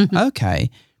 oh, okay.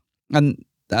 And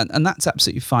that's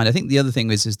absolutely fine. I think the other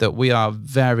thing is that we are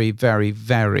very, very,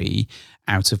 very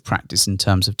out of practice in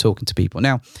terms of talking to people.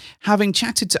 Now, having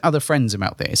chatted to other friends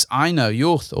about this, I know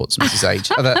your thoughts, Mrs.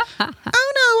 H, are that, oh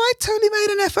no, I totally made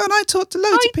an effort and I talked to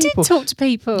loads of people. I did talk to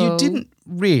people. You didn't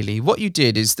really. What you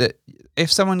did is that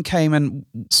if someone came and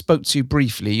spoke to you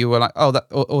briefly, you were like, oh, that,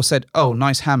 or said, oh,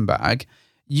 nice handbag.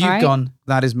 You've gone,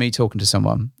 that is me talking to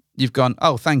someone. You've gone,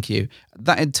 oh, thank you.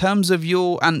 That in terms of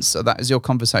your answer, that is your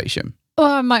conversation.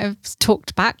 Well, I might have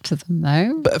talked back to them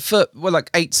though. But for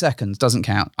 8 seconds doesn't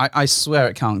count. I swear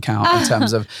it can't count in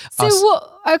terms of us.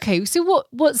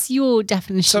 What's your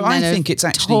definition? So I think it's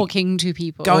actually talking to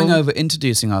people, going over,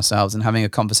 introducing ourselves and having a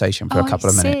conversation for a couple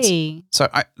of minutes. So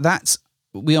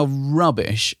we are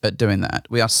rubbish at doing that.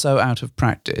 We are so out of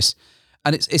practice.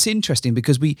 And it's interesting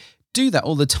because we do that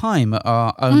all the time at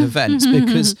our own events,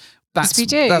 because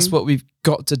that's what we've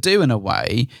got to do in a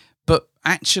way. But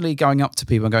actually going up to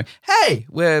people and going, hey,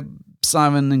 we're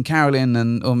Simon and Carolyn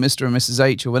or Mr. and Mrs.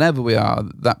 H or whatever we are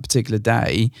that particular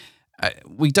day,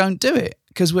 we don't do it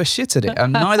because we're shit at it.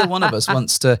 And neither one of us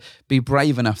wants to be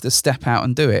brave enough to step out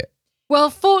and do it. Well,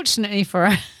 fortunately for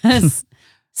us,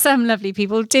 some lovely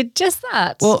people did just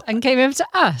that and came over to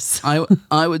us.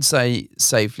 I would say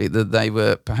safely that they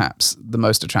were perhaps the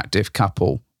most attractive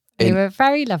couple They were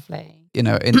very lovely. in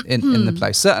the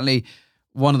place. Certainly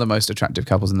one of the most attractive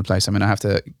couples in the place. I mean, I have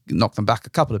to knock them back a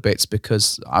couple of bits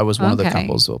because I was one of the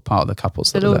couples or part of the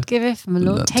couples. The Lord giveth and the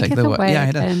Lord taketh away.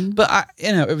 Yeah, but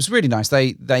it was really nice.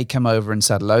 They came over and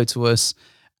said hello to us,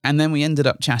 and then we ended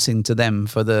up chatting to them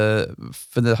for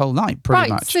the whole night, pretty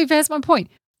much. So there's my point.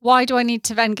 Why do I need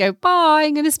to then go, bye,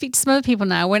 I'm going to speak to some other people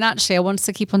now, when actually I wanted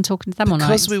to keep on talking to them all night?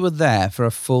 Because we were there for a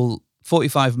full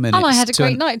 45 minutes. And I had a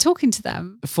great night talking to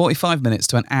them. 45 minutes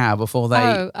to an hour before they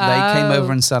came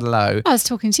over and said hello. I was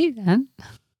talking to you then.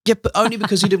 Yeah, but only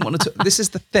because you didn't want to. This is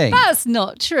the thing. That's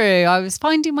not true. I was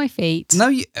finding my feet. No,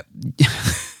 you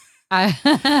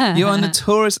are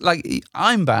notorious. Like,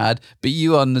 I'm bad, but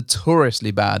you are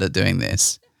notoriously bad at doing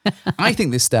this. I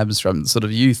think this stems from sort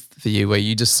of youth for you, where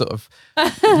you just sort of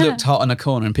looked hot in a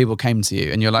corner and people came to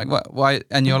you, and you're like, "What? Why?"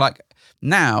 And you're like,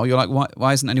 now you're like,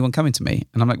 why isn't anyone coming to me?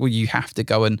 And I'm like, well, you have to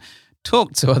go and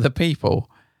talk to other people.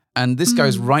 And this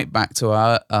goes right back to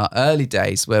our early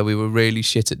days where we were really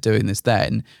shit at doing this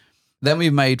then. Then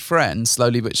we made friends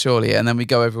slowly but surely, and then we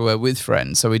go everywhere with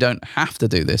friends, so we don't have to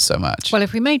do this so much. Well,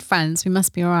 if we made friends, we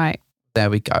must be all right. There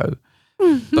we go.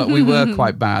 But we were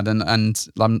quite bad, and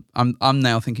I'm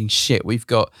now thinking, shit, we've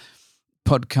got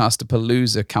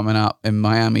Podcaster-palooza coming up in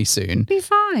Miami soon. Be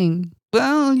fine.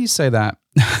 Well, you say that.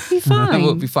 Be fine.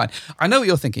 We'll be fine. I know what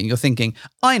you're thinking. You're thinking,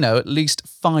 I know at least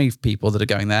 5 people that are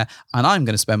going there, and I'm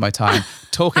going to spend my time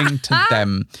talking to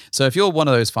them. So if you're one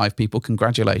of those 5 people,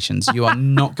 congratulations. You are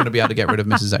not going to be able to get rid of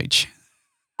Mrs. H.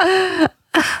 Is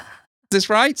this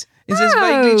right? Is this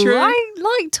vaguely true? I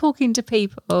like talking to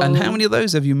people. And how many of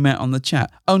those have you met on the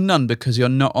chat? Oh, none, because you're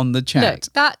not on the chat.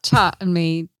 Look, that chat and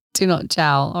me do not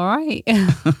gel, all right?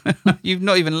 You've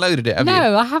not even loaded it, have you?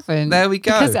 No, I haven't. There we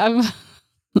go. Because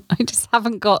I just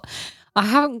haven't got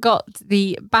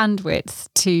the bandwidth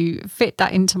to fit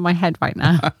that into my head right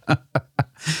now.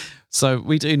 So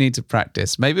we do need to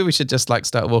practice. Maybe we should just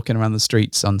start walking around the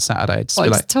streets on Saturday.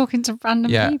 Just talking to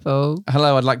random people.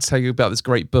 Hello, I'd like to tell you about this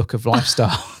great book of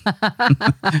lifestyle.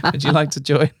 Would you like to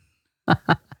join?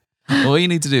 All you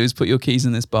need to do is put your keys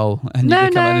in this bowl and you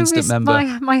become an instant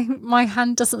member. My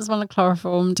hand doesn't smell of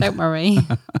chloroform, don't worry.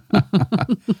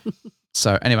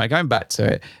 So anyway, going back to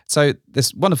it. So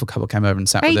this wonderful couple came over and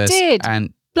sat with us. They did.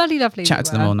 And bloody lovely. Chatted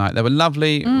to them all night. They were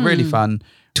lovely, really fun,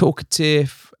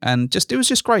 talkative, and it was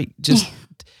just great. Just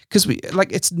because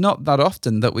it's not that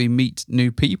often that we meet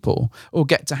new people or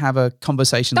get to have a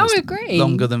conversation that's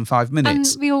longer than 5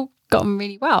 minutes. And we all got on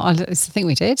really well. It's the thing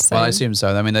we did. So. Well, I assume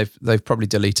so. I mean, they've probably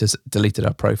deleted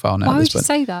our profile now. Why would you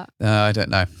say that? I don't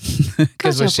know.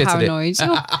 Because we're shit paranoid.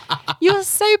 You're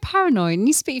so paranoid, and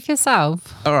you speak for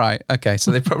yourself. All right. Okay. So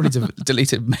they probably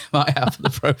deleted my half of the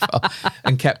profile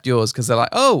and kept yours because they're like,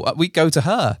 oh, we go to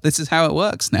her. This is how it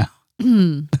works now.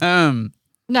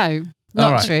 No.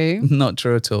 Not true. Not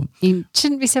true at all. You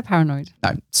shouldn't be so paranoid.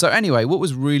 No. So anyway, what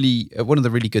was really one of the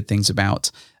really good things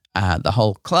about the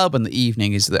whole club and the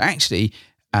evening is that actually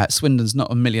Swindon's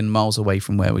not a million miles away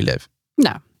from where we live.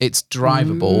 No. It's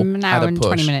drivable. An hour and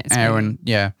 20 minutes.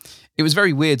 Yeah. It was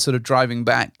very weird sort of driving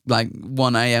back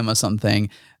 1 a.m. or something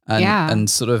and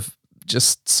sort of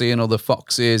just seeing all the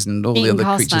foxes and all eating the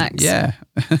other creatures. Snacks. Yeah.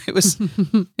 It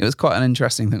was quite an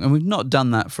interesting thing. And we've not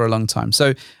done that for a long time.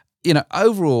 So,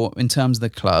 overall, in terms of the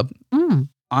club,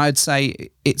 I'd say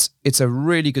it's a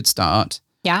really good start.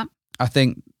 Yeah. I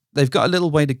think they've got a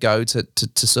little way to go to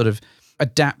sort of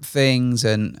adapt things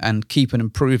and keep on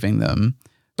improving them.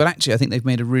 But actually, I think they've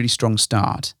made a really strong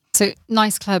start. So,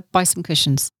 nice club, buy some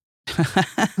cushions.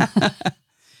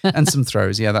 And some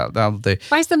throws. Yeah, that'll do.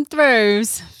 Buy some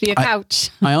throws for your couch.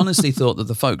 I honestly thought that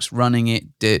the folks running it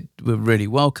were really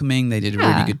welcoming. They did a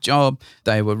really good job.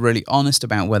 They were really honest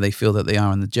about where they feel that they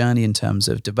are on the journey in terms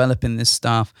of developing this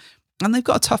stuff. And they've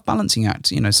got a tough balancing act,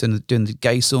 so doing the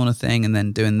gay sauna thing and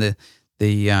then doing the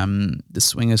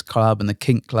swingers club and the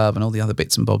kink club and all the other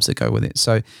bits and bobs that go with it.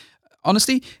 So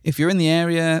honestly, if you're in the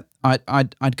area,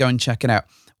 I'd go and check it out.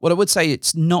 What I would say,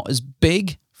 it's not as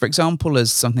big, for example,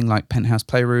 as something like Penthouse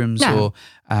Playrooms or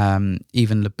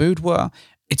even Le Boudoir.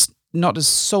 It's not as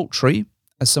sultry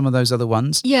as some of those other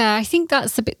ones. Yeah, I think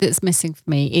that's the bit that's missing for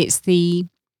me. It's the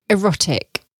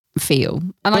erotic feel.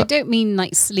 And I don't mean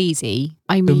sleazy.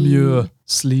 I mean... Demure,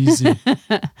 sleazy.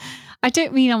 I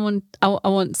don't mean I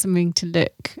want something to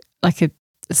look like a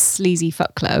sleazy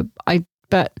fuck club.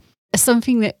 But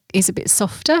something that is a bit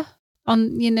softer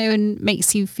and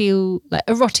makes you feel like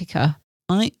erotica.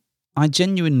 I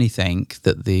genuinely think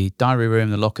that the diary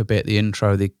room, the locker bit, the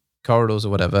intro, the corridors or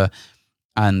whatever,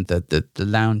 and the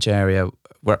lounge area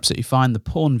were absolutely fine. The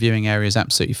porn viewing area is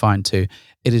absolutely fine too.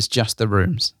 It is just the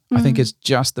rooms. I think it's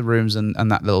just the rooms and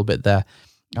that little bit there.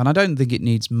 And I don't think it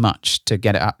needs much to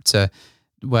get it up to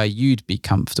where you'd be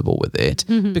comfortable with it,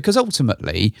 because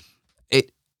ultimately,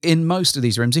 in most of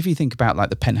these rooms, if you think about like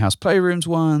the penthouse playrooms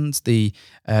ones, the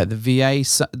VA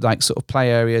like sort of play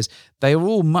areas, they are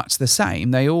all much the same.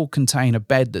 They all contain a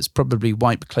bed that's probably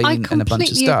wiped clean and a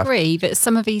bunch of stuff. I completely agree that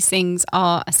some of these things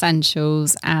are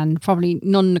essentials and probably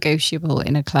non-negotiable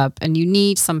in a club, and you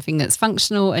need something that's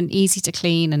functional and easy to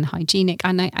clean and hygienic.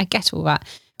 And I get all that,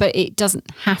 but it doesn't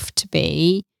have to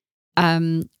be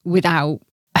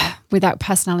without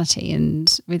personality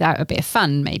and without a bit of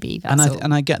fun, maybe.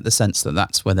 And I get the sense that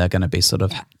that's where they're going to be sort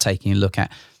of taking a look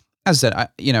at. As I said,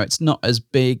 it's not as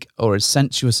big or as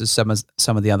sensuous as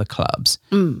some of the other clubs,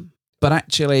 but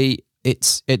actually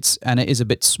it is a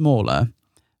bit smaller.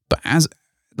 But as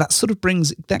that sort of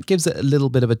gives it a little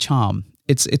bit of a charm.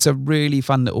 It's a really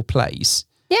fun little place.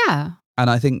 Yeah. And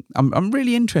I think I'm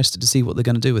really interested to see what they're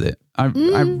going to do with it. I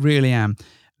really am.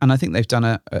 And I think they've done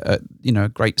a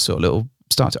great sort of little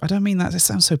start. I don't mean that. It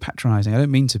sounds so patronising. I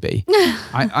don't mean to be.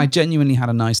 I genuinely had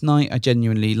a nice night. I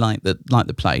genuinely like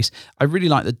the place. I really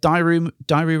like the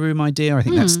diary room idea. I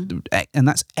think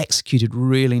that's executed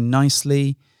really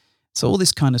nicely. So all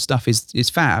this kind of stuff is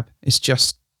fab. It's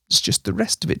just the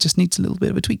rest of it just needs a little bit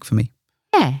of a tweak for me.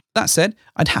 Yeah. That said,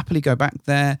 I'd happily go back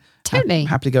there. Totally.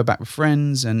 Happily go back with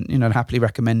friends, and happily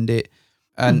recommend it.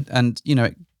 And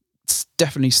it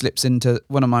definitely slips into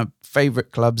one of my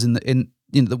favourite clubs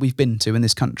that we've been to in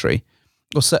this country.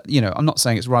 Well, so, I'm not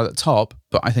saying it's right at the top,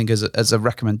 but I think as a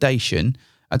recommendation,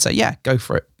 I'd say, yeah, go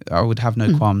for it. I would have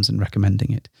no qualms in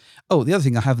recommending it. Oh, the other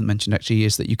thing I haven't mentioned actually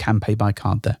is that you can pay by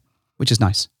card there, which is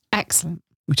nice. Excellent.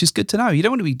 Which is good to know. You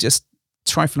don't want to be just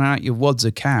trifling out your wads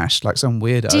of cash like some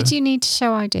weirdo. Did you need to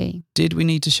show ID? Did we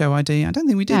need to show ID? I don't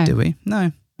think we did, did we?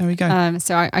 No. There we go.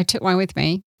 So I took one with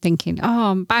me, thinking,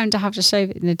 I'm bound to have to show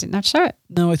it, and I didn't have to show it.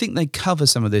 No, I think they cover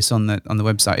some of this on the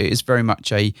website. It is very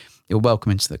much you're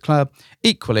welcome into the club.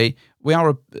 Equally, we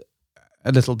are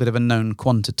a little bit of a known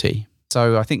quantity.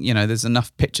 So I think, there's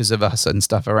enough pictures of us and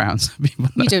stuff around. So people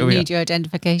know you don't need your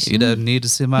identification. You don't need to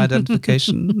see my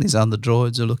identification. These are the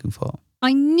droids you're looking for.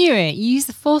 I knew it. You used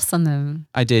the Force on them.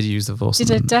 I did use the Force on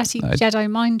them. Did a dirty Jedi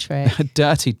mind trick. A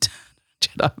dirty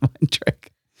Jedi mind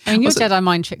trick. I mean, your Jedi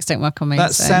mind tricks don't work on me.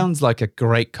 That sounds like a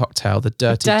great cocktail, the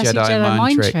dirty Jedi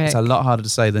mind trick. It's a lot harder to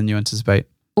say than you anticipate.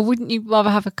 Or wouldn't you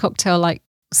rather have a cocktail like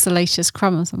Salacious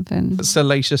Crumb or something?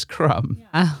 Salacious Crumb?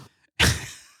 Yeah.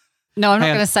 No, I'm not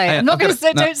going to say it. I'm not going to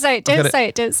say it. Don't say it. Don't say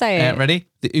it. Don't say it. Ready?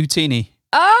 The Utini.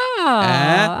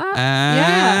 Oh.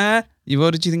 Yeah.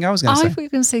 What did you think I was going to say? I thought you were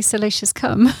going to say Salacious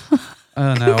Cum.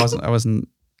 Oh, no, I wasn't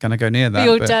going to go near that.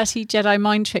 Your dirty Jedi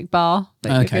mind trick bar that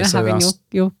you're going to have in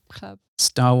your club.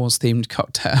 Star Wars themed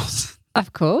cocktails.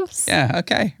 Of course. Yeah,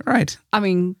 okay, right. I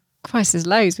mean, prices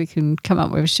lows we can come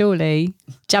up with, surely.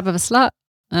 Jab of a slut.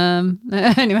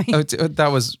 Anyway. Oh, that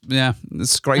was,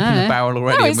 scraping the barrel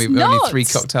already, and we've only 3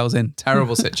 cocktails in.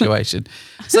 Terrible situation.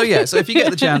 So if you get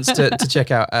the chance to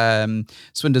check out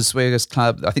Swindon Swingers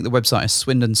Club, I think the website is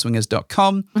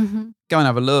swindonswingers.com. Mm-hmm. Go and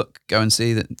have a look. Go and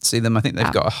see them. I think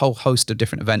they've got a whole host of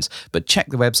different events, but check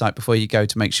the website before you go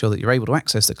to make sure that you're able to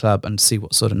access the club and see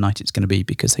what sort of night it's going to be,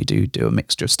 because they do a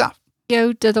mixture of stuff.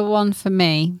 Yoda the one for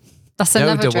me. That's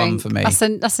another Yoda drink. One for me.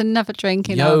 That's another drink.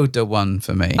 Yoda one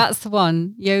for me. That's the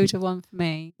one. Yoda one for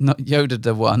me. Not Yoda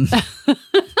the one.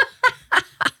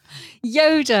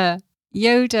 Yoda.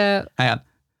 Hang on.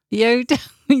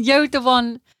 Yoda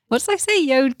one. What did I say?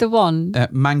 Yoda the one.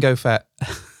 Mango Fett.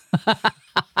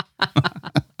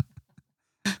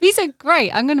 These are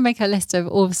great. I'm going to make a list of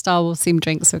all the Star Wars themed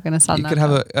drinks we're going to sell. You could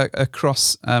have a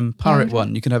cross pirate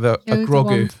one. You can have a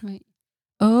Grogu.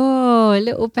 Oh, a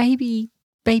little baby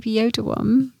Yoda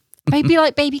one. Maybe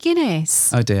like baby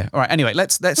Guinness. Oh dear. All right. Anyway,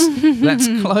 let's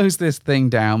close this thing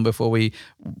down before we.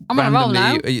 I'm on a roll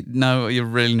now. No, you're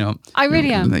really not. I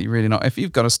really am. You're really not. If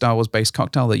you've got a Star Wars based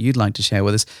cocktail that you'd like to share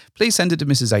with us, please send it to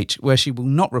Mrs. H, where she will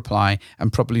not reply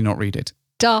and probably not read it.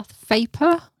 Darth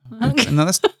Vapor. Okay. No,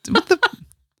 that's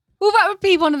Well, that would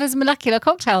be one of those molecular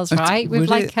cocktails, right? With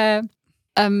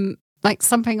like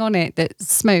something on it that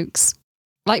smokes.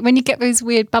 Like when you get those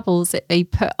weird bubbles that they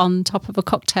put on top of a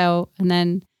cocktail and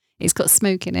then it's got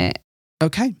smoke in it.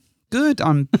 Okay, good.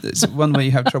 It's one where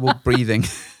you have trouble breathing.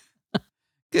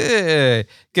 Good.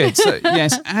 So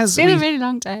yes, it's been a really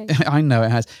long day. I know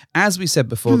it has. As we said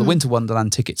before, the Winter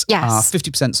Wonderland tickets are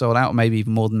 50% sold out, maybe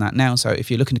even more than that now. So if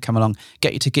you're looking to come along,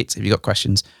 get your tickets. If you've got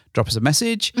questions, drop us a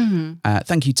message. Mm-hmm.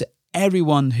 Thank you to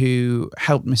everyone who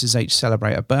helped Mrs. H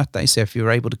celebrate her birthday. So if you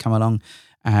were able to come along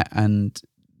and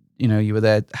you were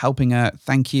there helping her,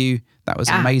 thank you. That was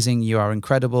amazing. You are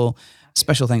incredible.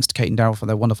 Special thanks to Kate and Daryl for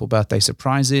their wonderful birthday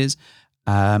surprises.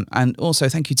 And also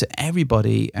thank you to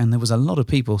everybody, and there was a lot of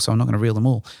people, so I'm not going to reel them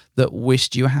all, that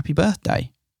wished you a happy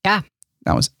birthday. Yeah.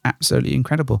 That was absolutely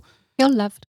incredible. You're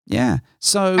loved. Yeah.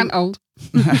 So And old.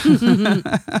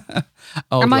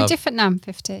 Old Am I love. different now? I'm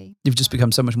 50. You've just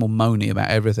become so much more moany about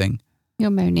everything. You're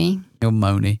moany. You're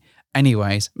moany.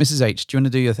 Anyways, Mrs. H, do you want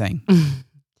to do your thing?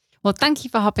 Well, thank you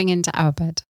for hopping into our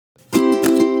bed.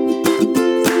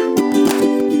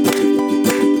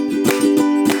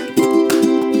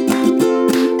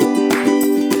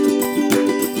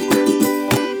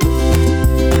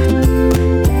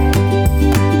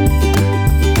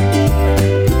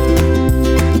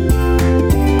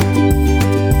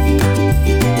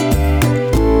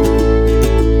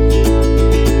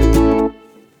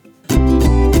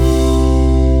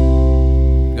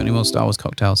 Got any more Star Wars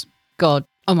cocktails? God.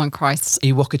 Oh my Christ.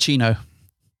 Ewokachino.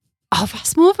 Oh,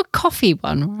 that's more of a coffee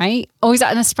one, right? Or is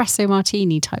that an espresso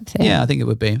martini type thing? Yeah, I think it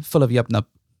would be. Full of yub nub.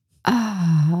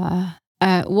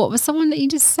 What was the one that you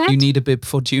just said? You need a bib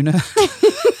for tuna.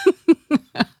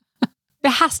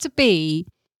 There has to be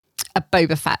a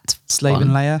Boba Fett. Slave one.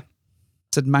 and Leia.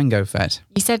 Said mango fett.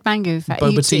 You said mango fett.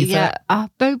 Boba You tea too, yeah.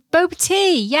 fett. Boba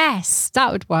tea. Yes,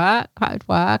 that would work. That would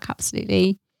work.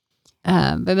 Absolutely.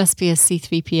 There must be a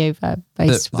C3PO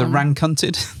based The one.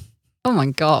 rank-hunted. Oh my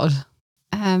God.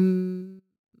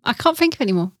 I can't think of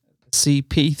any more.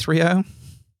 CP30.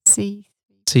 See.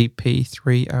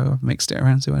 CP30. I've mixed it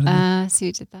around. See what I did. See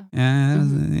who did that. Yeah,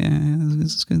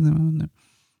 it's good.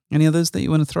 Any others that you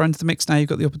want to throw into the mix now you've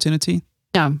got the opportunity?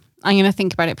 No, I'm going to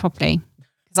think about it properly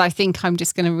because I think I'm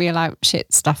just going to reel out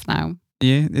shit stuff now.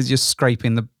 Yeah, it's just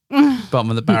scraping the bottom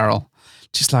of the barrel.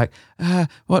 Just like,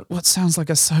 what sounds like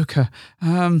Ahsoka?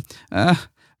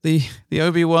 The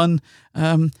Obi-Wan,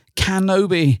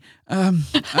 Kenobi,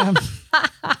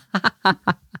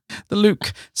 the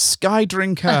Luke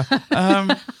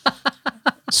Skydrinker,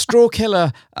 Straw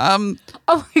Killer, Oh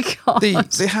my God.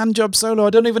 the hand job solo. I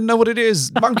don't even know what it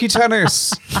is. Monkey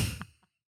tennis.